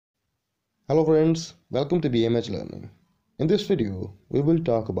Hello friends, welcome to BMH Learning. In this video, we will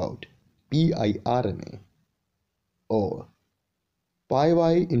talk about piRNA or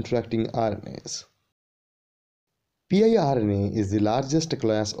Piwi interacting RNAs. piRNA is the largest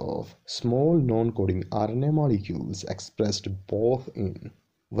class of small non-coding RNA molecules expressed both in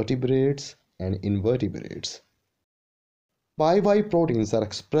vertebrates and invertebrates. Piwi proteins are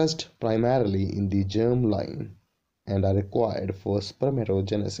expressed primarily in the germ line and are required for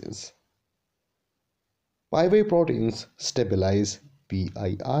spermatogenesis. Piwi proteins stabilize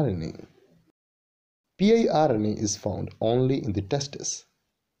piRNA. piRNA is found only in the testis.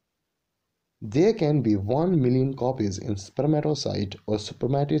 There can be 1 million copies in spermatocyte or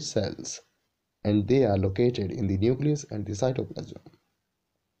spermatid cells, and they are located in the nucleus and the cytoplasm.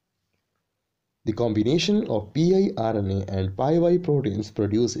 The combination of piRNA and Piwi proteins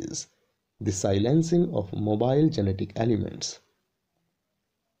produces the silencing of mobile genetic elements.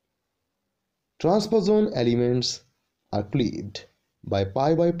 Transposon elements are cleaved by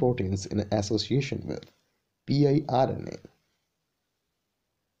Piwi proteins in association with piRNA.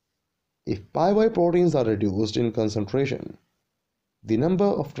 If Piwi proteins are reduced in concentration, the number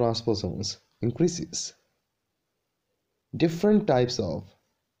of transposons increases. Different types of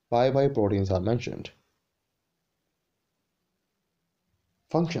Piwi proteins are mentioned.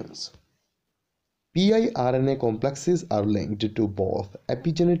 Functions. piRNA complexes are linked to both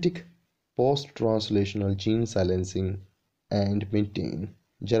epigenetic post-translational gene silencing and maintain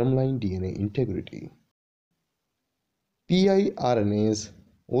germline DNA integrity. piRNAs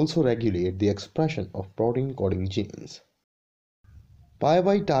also regulate the expression of protein-coding genes.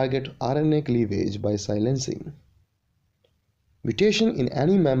 Piwi target RNA cleavage by silencing. Mutation in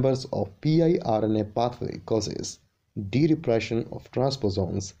any members of piRNA pathway causes de-repression of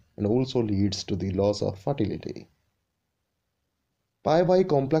transposons and also leads to the loss of fertility. Piwi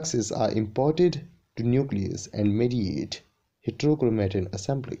complexes are imported to nucleus and mediate heterochromatin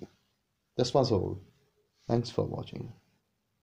assembly. This was all. Thanks for watching.